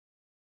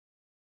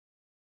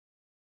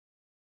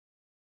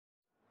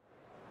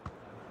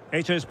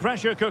It is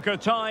pressure cooker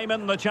time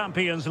in the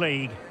Champions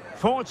League.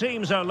 4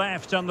 teams are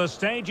left and the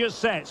stage is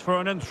set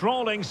for an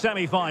enthralling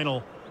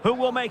semi-final. Who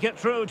will make it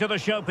through to the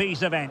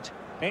showpiece event?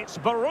 It's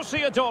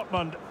Borussia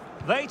Dortmund.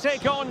 They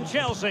take on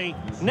Chelsea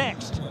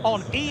next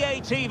on EA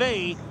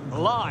TV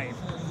Live.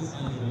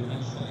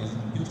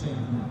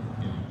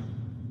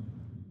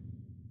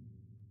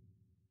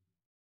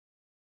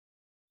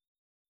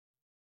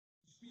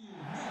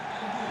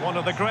 One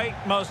of the great,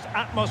 most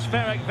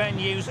atmospheric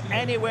venues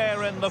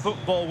anywhere in the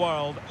football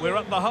world. We're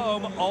at the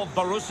home of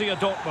Borussia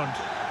Dortmund.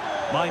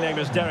 My name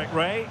is Derek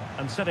Ray,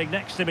 and sitting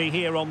next to me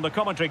here on the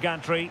commentary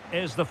gantry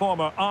is the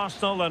former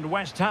Arsenal and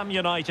West Ham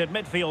United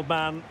midfield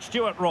man,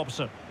 Stuart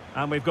Robson.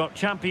 And we've got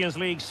Champions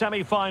League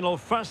semi-final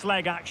first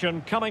leg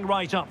action coming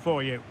right up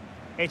for you.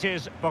 It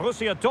is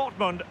Borussia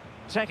Dortmund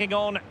taking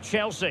on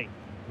Chelsea.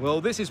 Well,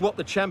 this is what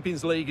the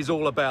Champions League is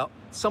all about.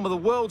 Some of the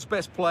world's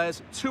best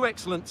players, 2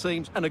 excellent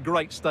teams and a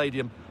great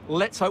stadium.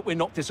 Let's hope we're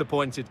not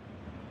disappointed.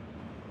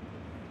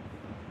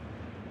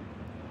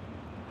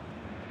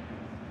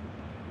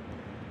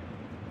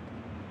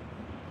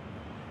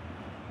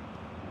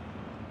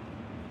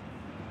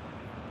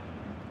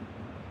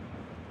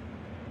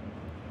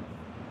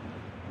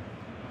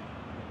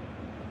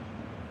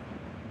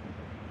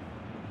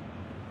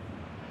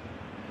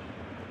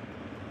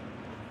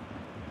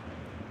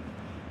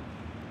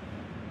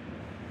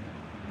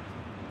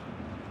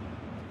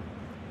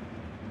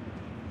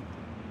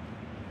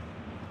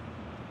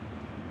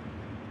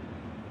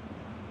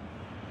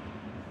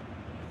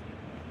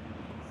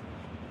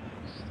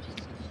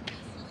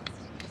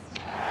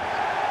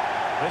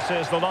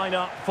 This is the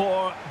lineup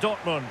for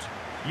Dortmund.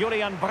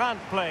 Julian Brandt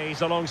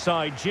plays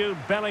alongside Jude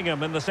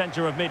Bellingham in the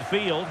centre of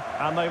midfield,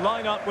 and they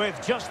line up with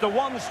just the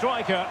one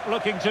striker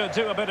looking to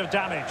do a bit of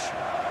damage.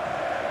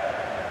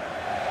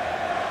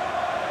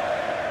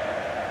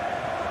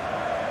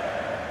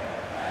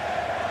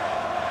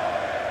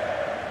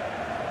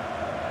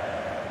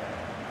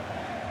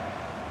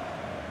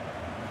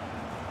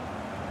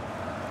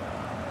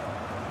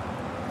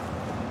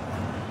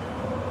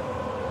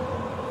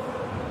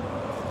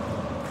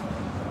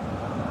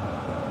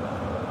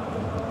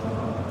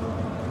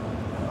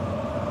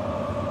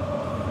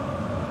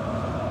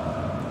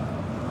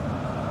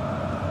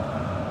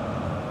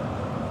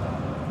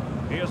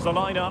 Here's the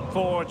lineup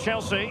for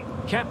Chelsea.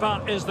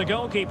 Kepa is the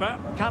goalkeeper.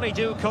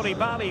 Kalidou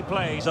Koulibaly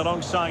plays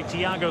alongside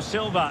Thiago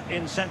Silva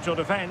in central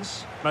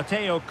defence.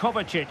 Mateo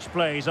Kovacic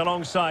plays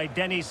alongside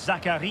Denis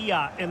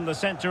Zakaria in the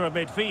centre of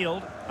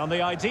midfield. And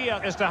the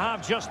idea is to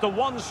have just the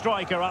one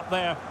striker up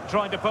there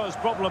trying to pose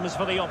problems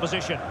for the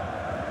opposition.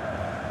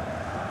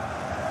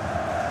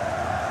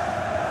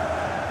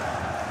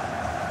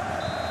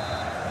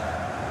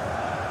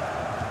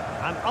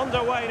 And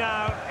underway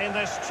now in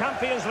this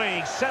Champions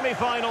League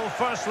semi-final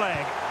first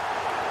leg.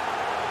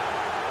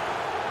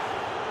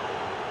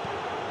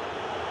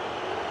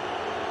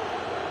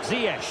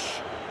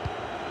 Ziyech.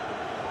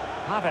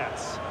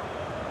 Havertz.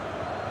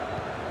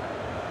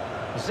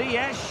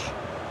 Ziyech.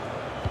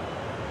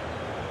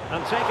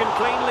 And taken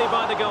cleanly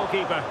by the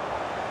goalkeeper.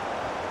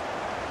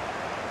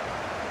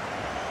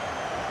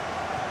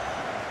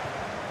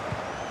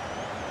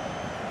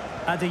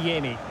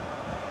 Adeyemi.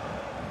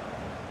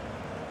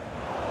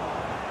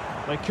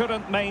 They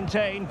couldn't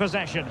maintain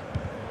possession.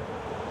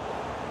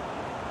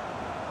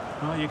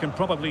 Well, you can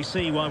probably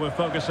see why we're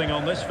focusing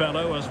on this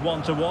fellow as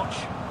one to watch.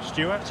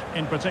 Stuart,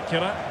 in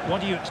particular,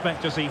 what do you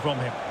expect to see from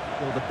him?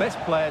 Well, the best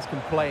players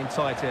can play in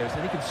tight areas,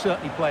 and he can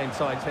certainly play in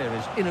tight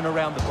areas, in and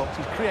around the box.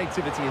 His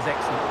creativity is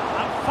excellent.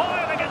 And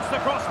fired against the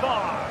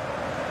crossbar.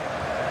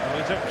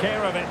 Well, he took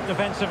care of it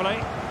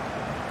defensively.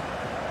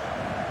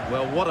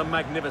 Well, what a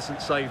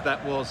magnificent save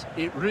that was.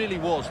 It really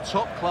was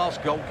top-class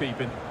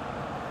goalkeeping.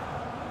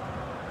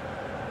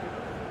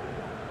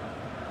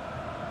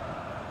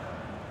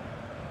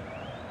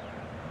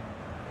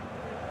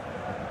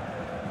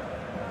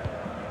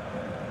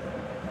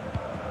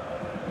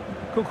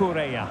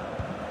 Cucurella.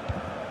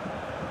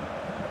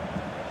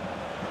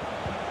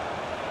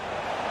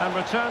 And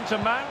return to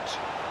Mount.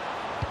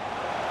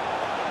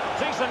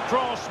 Decent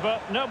cross, but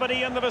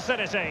nobody in the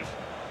vicinity.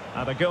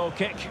 And a goal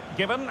kick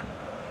given.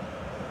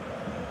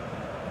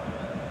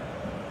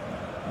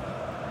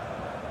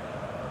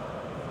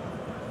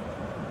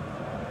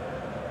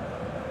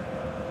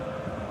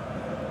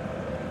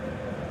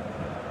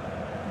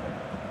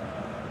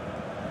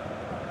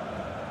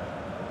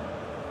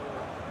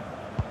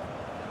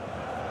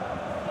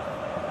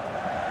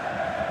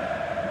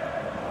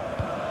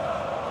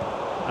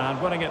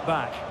 And winning it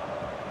back.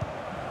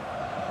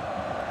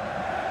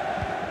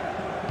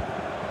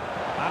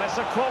 And it's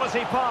a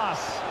quality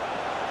pass.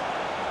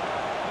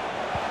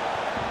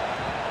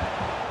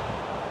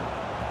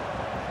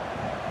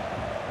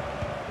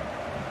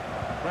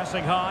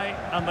 Pressing high,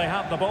 and they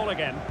have the ball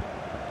again.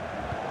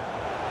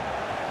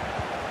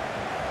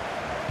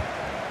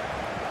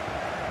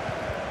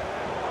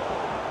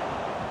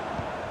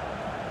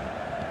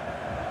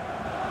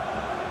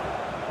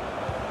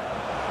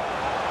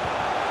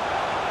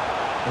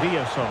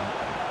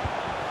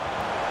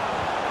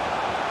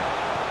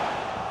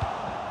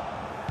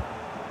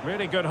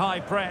 Really good high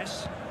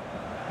press.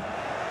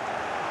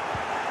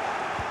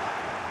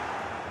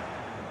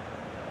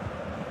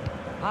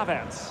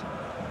 Havertz.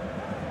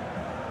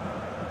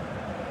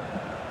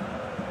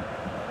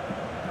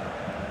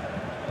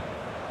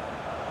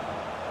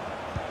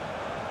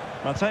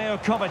 Mateo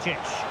Kovacic.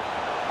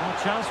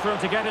 A chance for him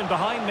to get in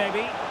behind,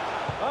 maybe.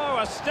 Oh,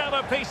 a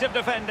stellar piece of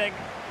defending.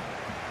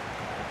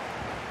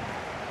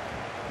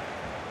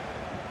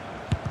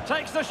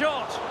 Takes the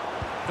shot.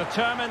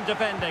 Determined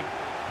defending.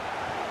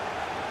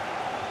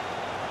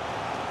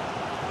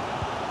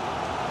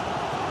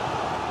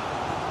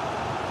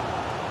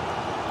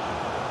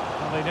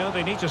 Well, they know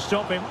they need to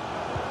stop him.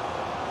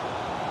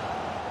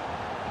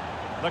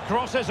 The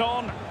cross is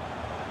on.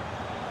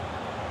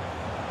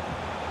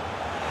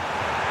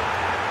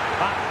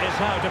 That is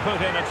how to put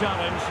in a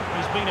challenge.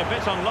 He's been a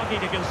bit unlucky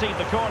to concede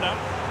the corner.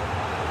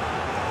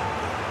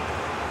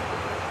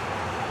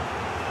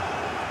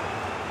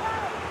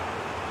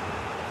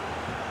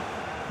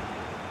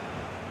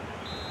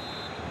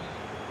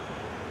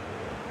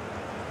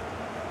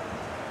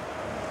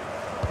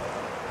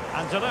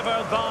 And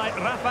delivered by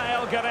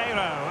Rafael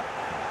Guerreiro.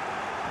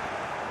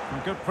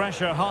 And good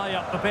pressure high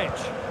up the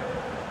pitch.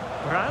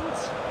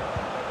 Brandt.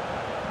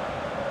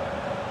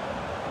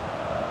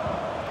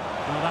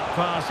 Well, that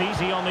pass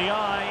easy on the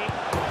eye.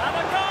 And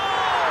a goal!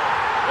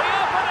 The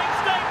opening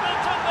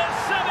statement of this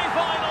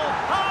semi-final.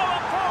 How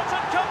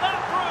important can that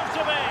prove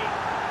to be?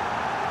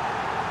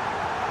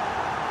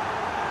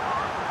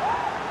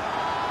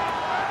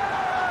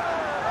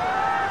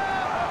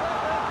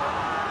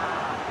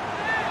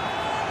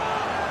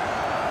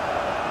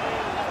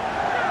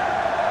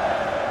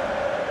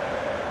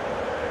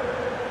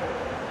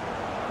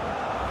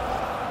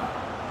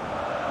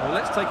 Well,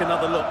 let's take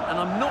another look, and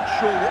I'm not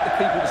sure what the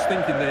keeper was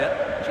thinking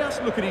there.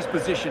 Just look at his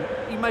position.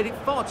 He made it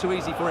far too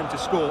easy for him to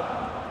score.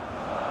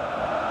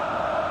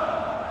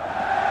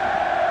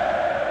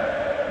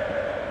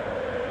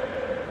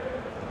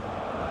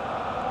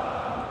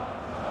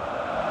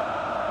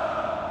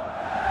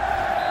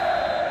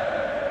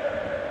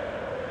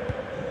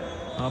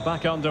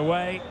 Back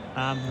underway,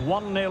 and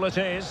 1-0 it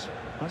is.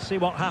 Let's see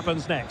what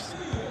happens next.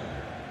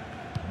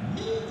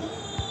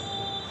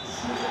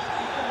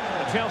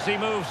 The Chelsea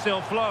move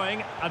still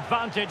flowing.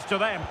 Advantage to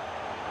them.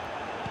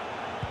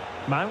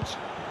 Mount.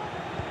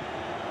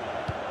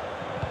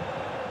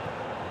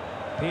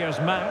 Here's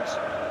Mount.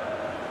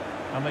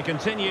 And they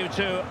continue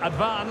to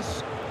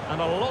advance.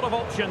 And a lot of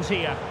options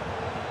here.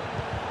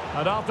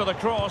 And after the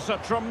cross, a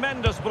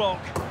tremendous block.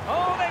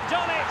 Oh, they've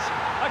done it!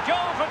 A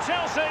goal for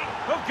Chelsea,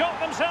 who've got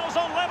themselves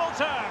on level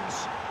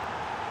terms.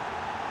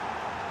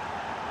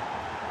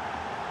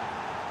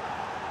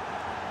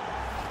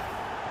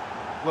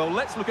 Well,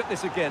 let's look at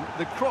this again.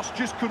 The cross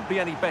just couldn't be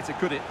any better,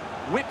 could it?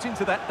 Whipped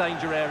into that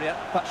danger area,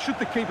 but should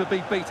the keeper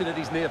be beaten at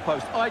his near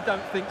post? I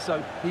don't think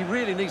so. He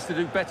really needs to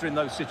do better in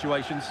those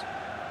situations.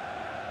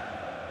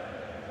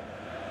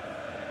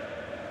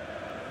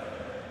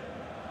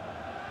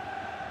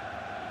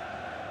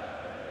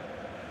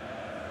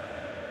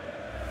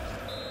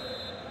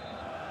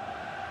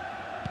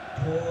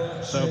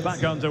 So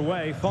back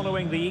underway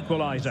following the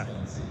equaliser.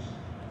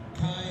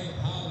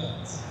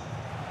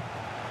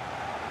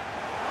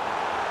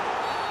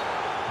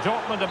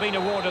 Dortmund have been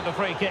awarded the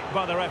free kick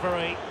by the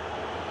referee.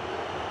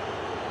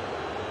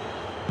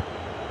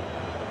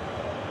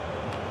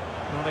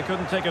 Well, they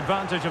couldn't take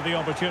advantage of the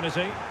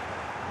opportunity.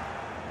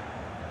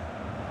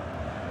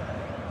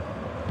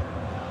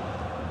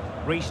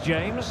 Reece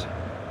James.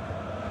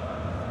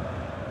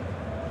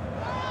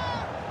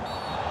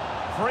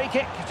 Free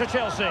kick to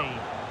Chelsea.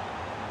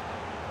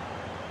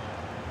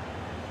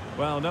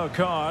 Well, no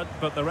card,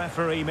 but the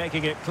referee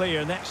making it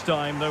clear next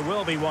time there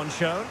will be one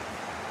shown.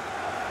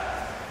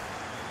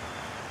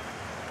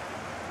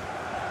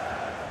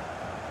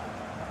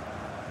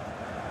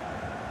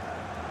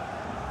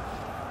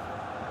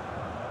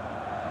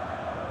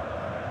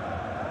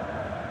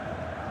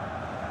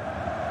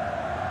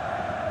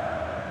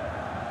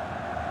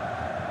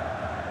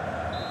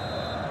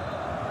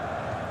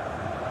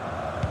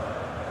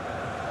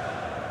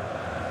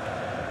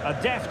 A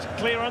deft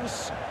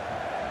clearance.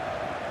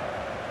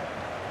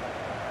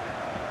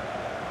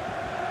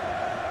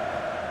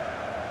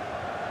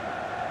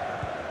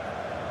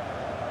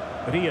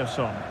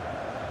 Riasson.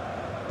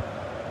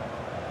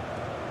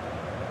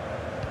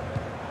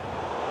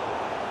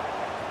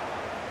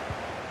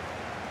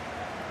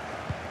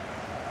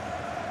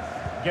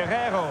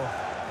 Guerreiro.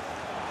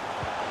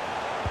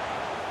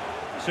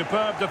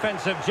 Superb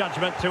defensive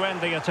judgment to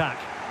end the attack.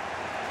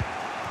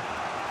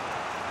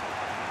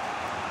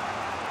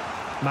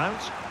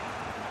 Mount.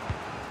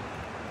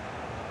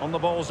 On the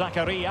ball,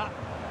 Zakaria.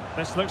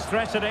 This looks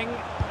threatening.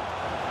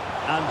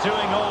 And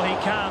doing all he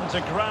can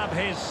to grab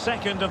his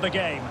second of the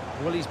game.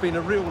 Well, he's been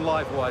a real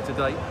live wire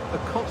today. A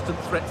constant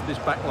threat to this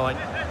back line.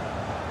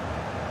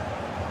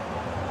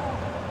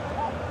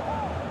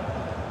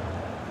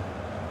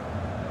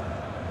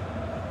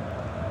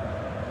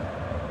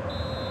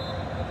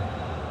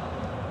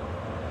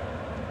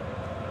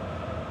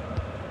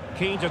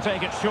 Keen to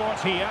take it short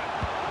here.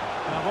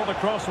 Now, will the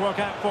cross work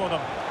out for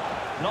them?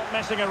 Not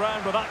messing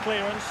around with that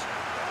clearance.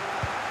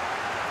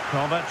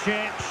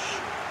 Kovacic.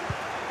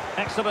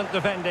 Excellent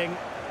defending.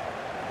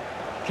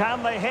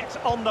 Can they hit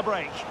on the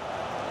break?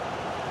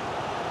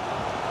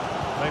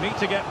 They need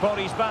to get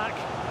bodies back.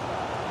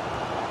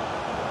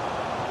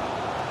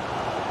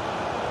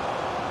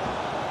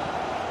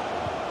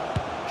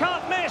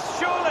 Can't miss,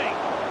 surely.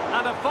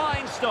 And a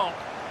fine stop.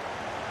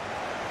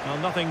 Well,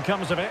 nothing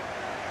comes of it.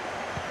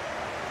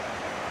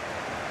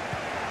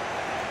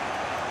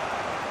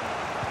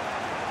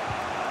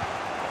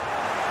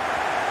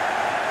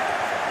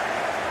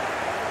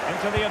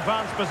 Into the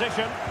advanced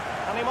position.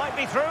 And he might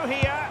be through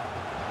here.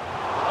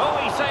 Oh,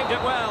 he saved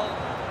it well.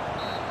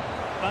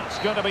 That's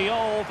going to be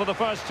all for the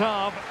first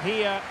half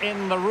here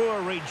in the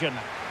Ruhr region.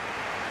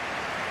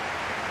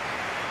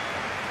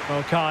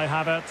 Well, Kai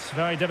Havertz,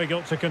 very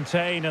difficult to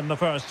contain in the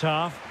first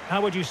half.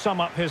 How would you sum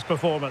up his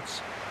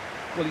performance?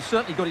 Well, he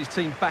certainly got his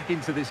team back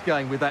into this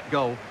game with that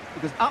goal,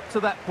 because up to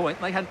that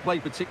point, they hadn't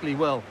played particularly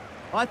well.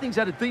 I think he's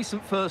had a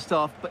decent first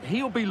half, but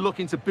he'll be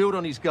looking to build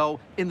on his goal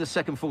in the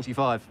second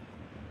 45.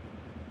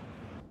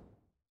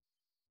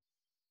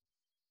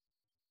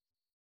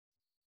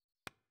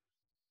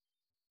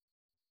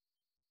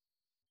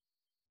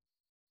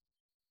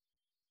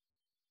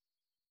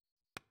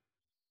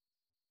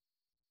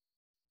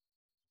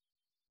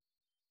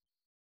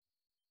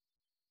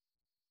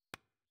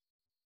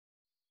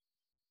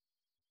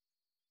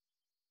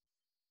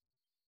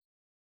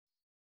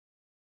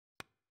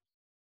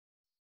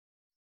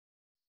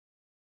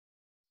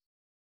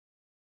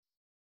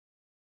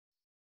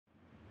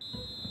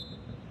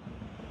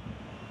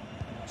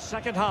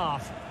 Second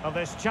half of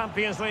this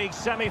Champions League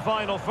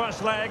semi-final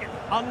first leg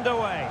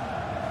underway.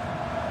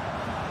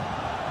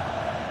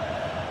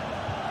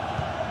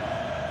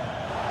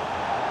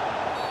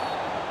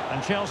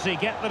 And Chelsea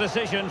get the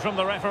decision from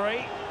the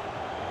referee.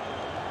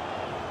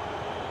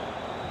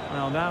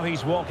 Well, now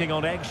he's walking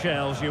on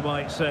eggshells, you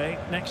might say.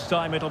 Next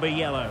time it'll be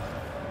yellow.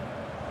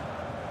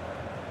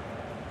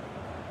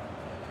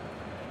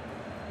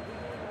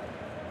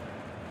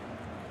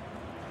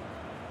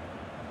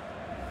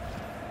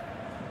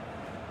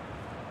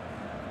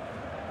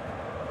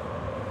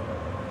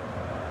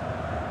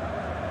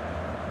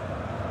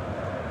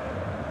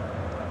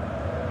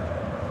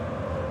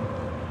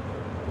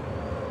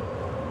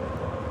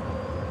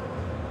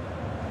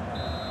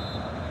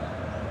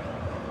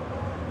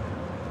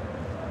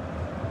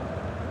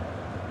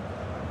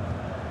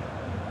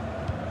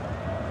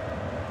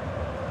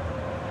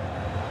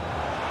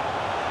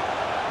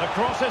 The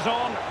cross is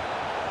on.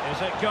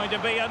 Is it going to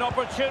be an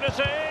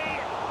opportunity?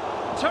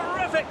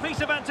 Terrific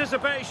piece of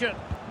anticipation.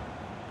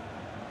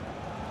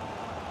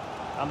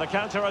 And the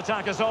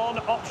counter-attack is on.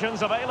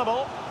 Options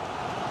available.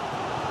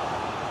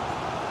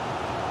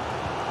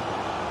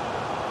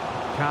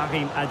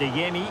 Karim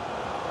Adeyemi.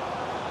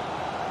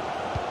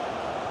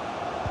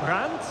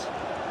 Brandt.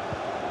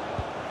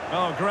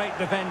 Oh, great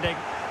defending.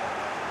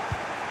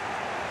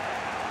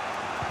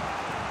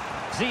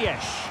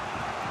 Ziyech.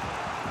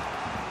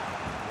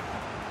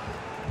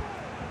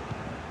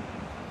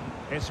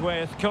 It's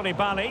with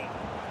Koulibaly.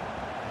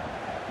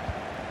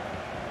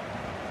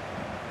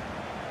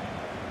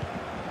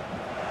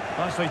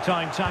 Nicely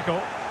timed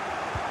tackle.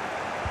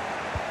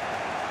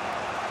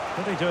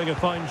 Really doing a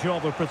fine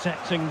job of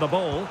protecting the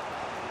ball.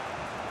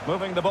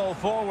 Moving the ball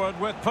forward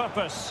with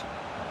purpose.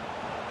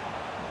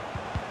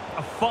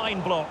 A fine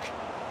block.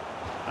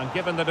 And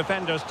given the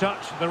defender's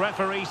touch, the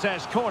referee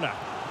says corner.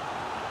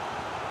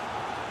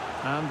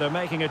 And they're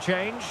making a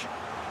change.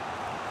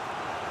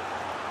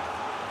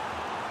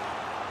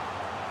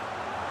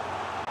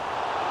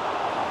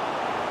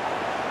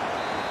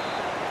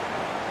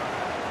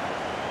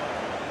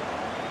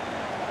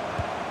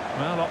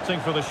 Well,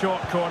 opting for the short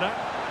corner.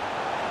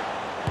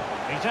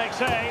 He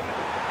takes aim.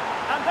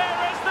 And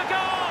there is the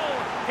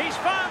goal! He's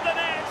found the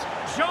net!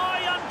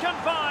 Joy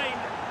unconfined!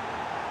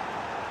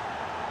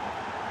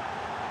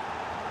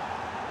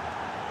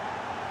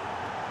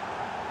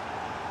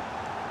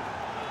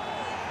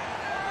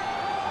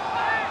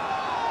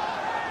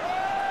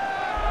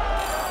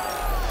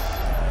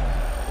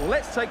 Well,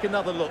 let's take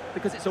another look,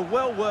 because it's a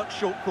well-worked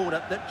short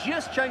corner that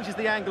just changes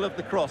the angle of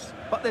the cross.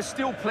 But there's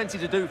still plenty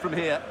to do from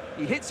here.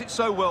 He hits it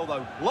so well,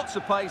 though. Lots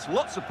of pace,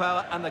 lots of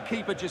power, and the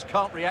keeper just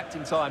can't react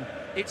in time.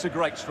 It's a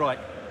great strike.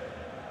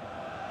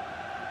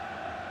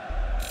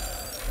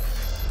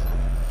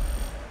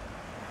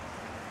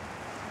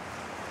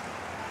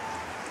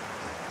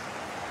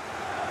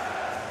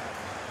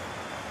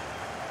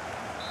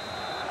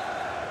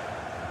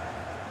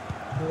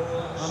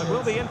 Well, it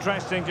will be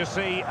interesting to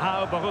see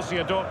how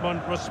Borussia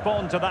Dortmund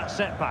respond to that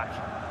setback.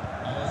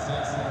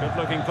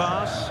 Good-looking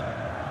pass.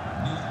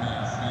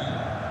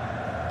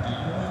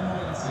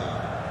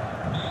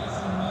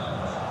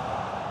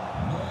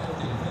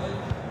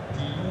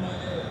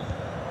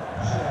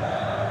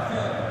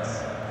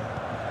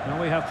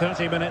 Well, we have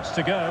 30 minutes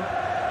to go.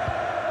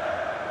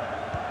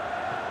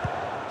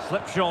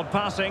 Slipshod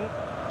passing.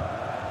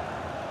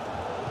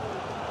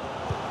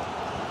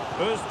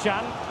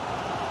 Özcan.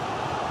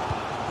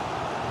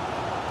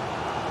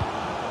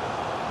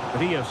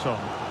 Rioson.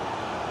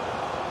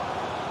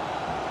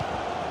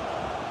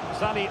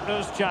 Sali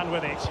Özcan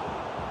with it.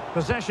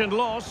 Possession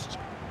lost.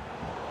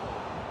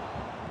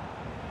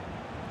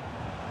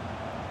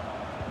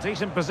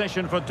 Decent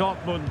position for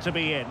Dortmund to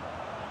be in,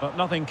 but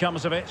nothing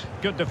comes of it.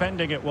 Good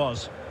defending it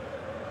was.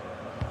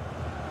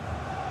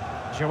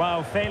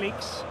 Joao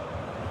Felix.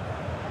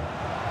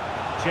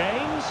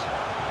 James.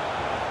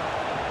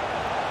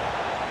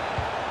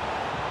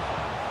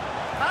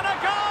 And a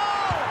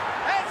goal!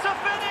 It's a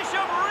finish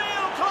of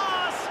real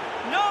class.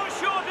 No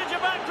shortage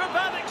of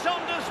acrobatics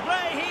on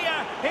display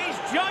here. He's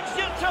judged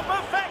it to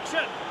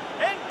perfection.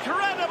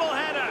 Incredible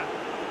header.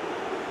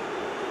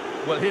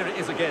 Well, here it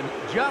is again.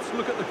 Just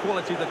look at the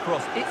quality of the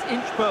cross. It's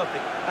inch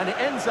perfect, and it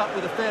ends up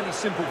with a fairly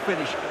simple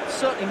finish.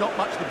 Certainly not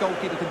much the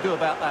goalkeeper can do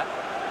about that.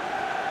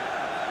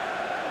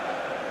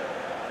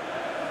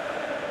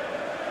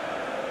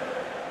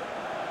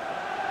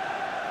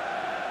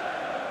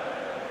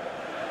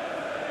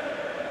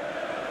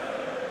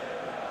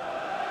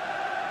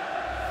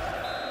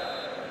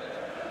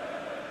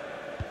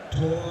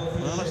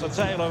 Well, it's a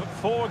tale of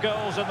 4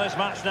 goals in this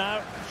match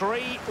now.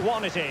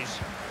 3-1 it is.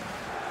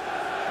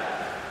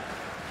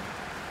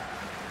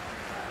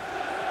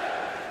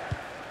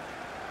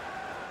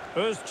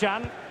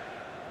 Özcan.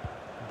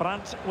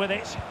 Brandt with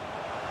it.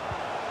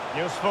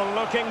 Useful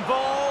looking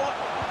ball.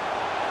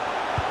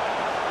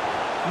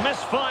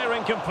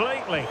 Misfiring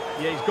completely.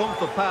 Yeah, he's gone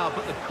for power,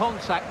 but the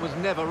contact was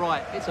never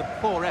right. It's a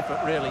poor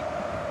effort, really.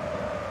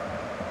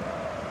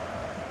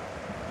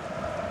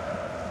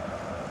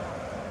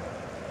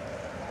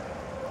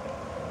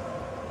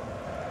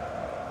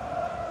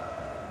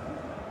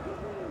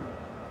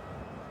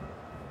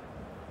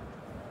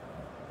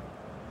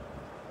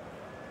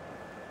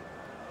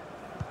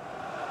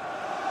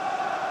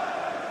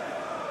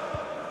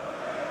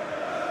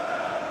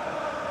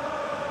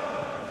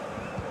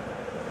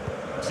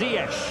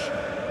 Ziyech.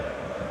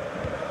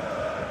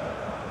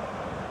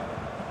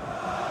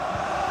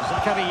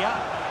 Zakaria.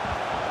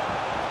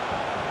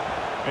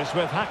 It's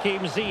with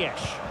Hakim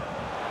Ziyech.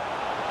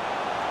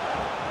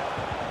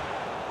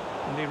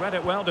 And he read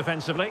it well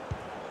defensively.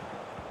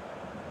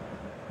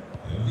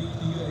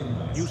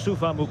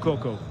 Youssoufa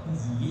Moukoko.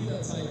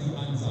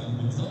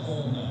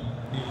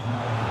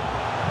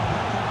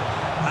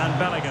 And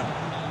Bellingham.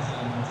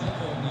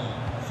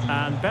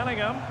 And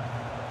Bellingham.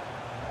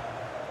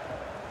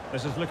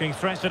 This is looking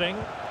threatening,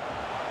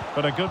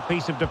 but a good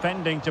piece of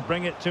defending to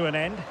bring it to an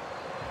end.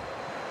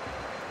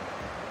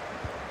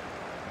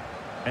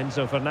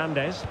 Enzo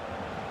Fernandez.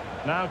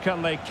 Now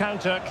can they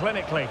counter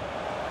clinically?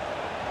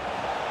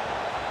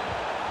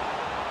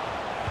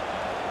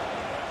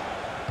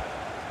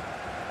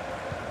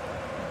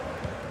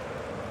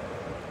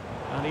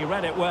 And he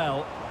read it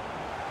well.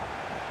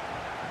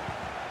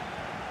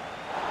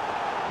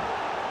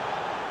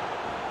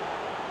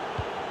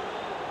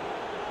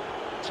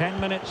 Ten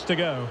minutes to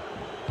go.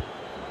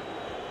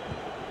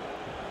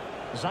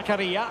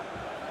 Zakaria.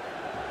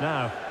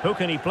 Now, who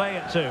can he play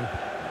it to?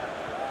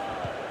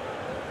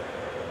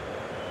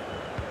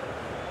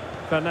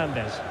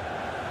 Fernandez.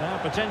 Now,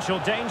 potential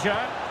danger.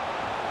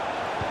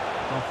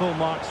 Well, full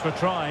marks for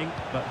trying,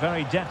 but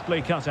very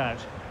deftly cut out.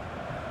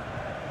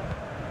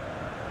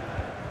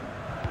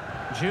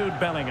 Jude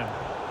Bellingham.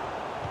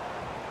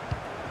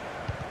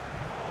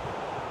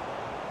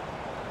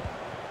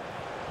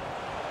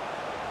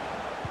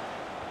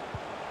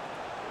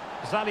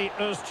 Sali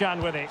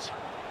Özcan with it.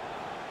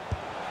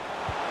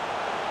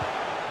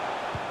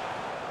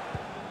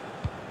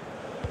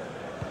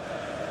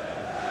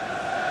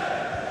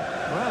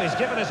 Well, he's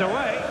given it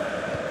away.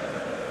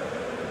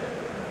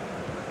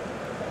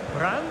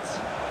 Brandt.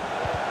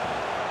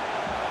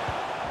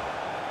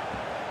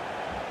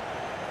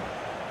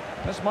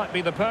 This might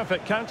be the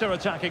perfect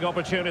counter-attacking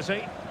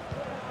opportunity.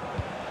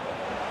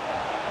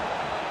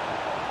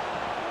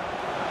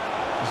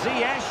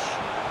 Ziyech.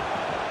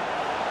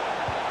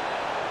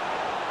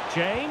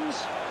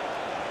 James.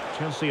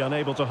 Chelsea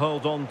unable to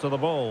hold on to the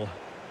ball.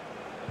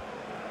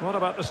 What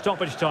about the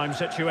stoppage time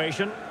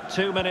situation?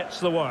 2 minutes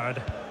the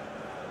word.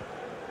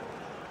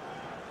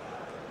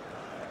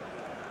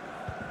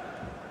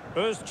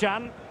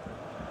 Özcan.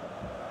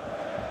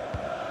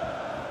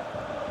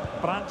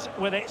 Brandt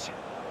with it.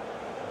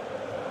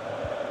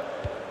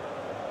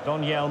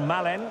 Donyell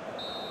Malen.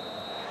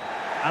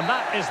 And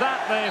that is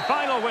the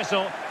final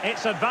whistle.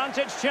 It's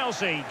advantage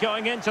Chelsea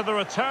going into the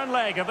return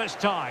leg of this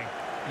tie.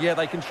 Yeah,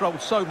 they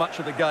controlled so much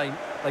of the game.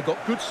 They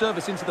got good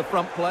service into the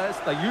front players.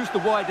 They used the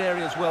wide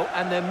area as well,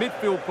 and their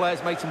midfield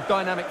players made some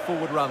dynamic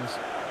forward runs.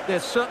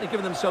 They're certainly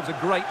giving themselves a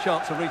great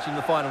chance of reaching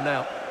the final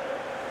now.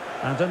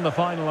 And in the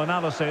final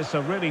analysis,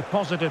 a really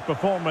positive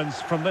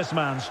performance from this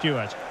man,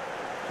 Stuart.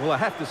 Well, I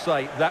have to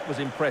say, that was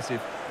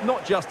impressive.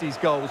 Not just his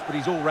goals, but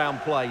his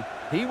all-round play.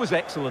 He was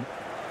excellent.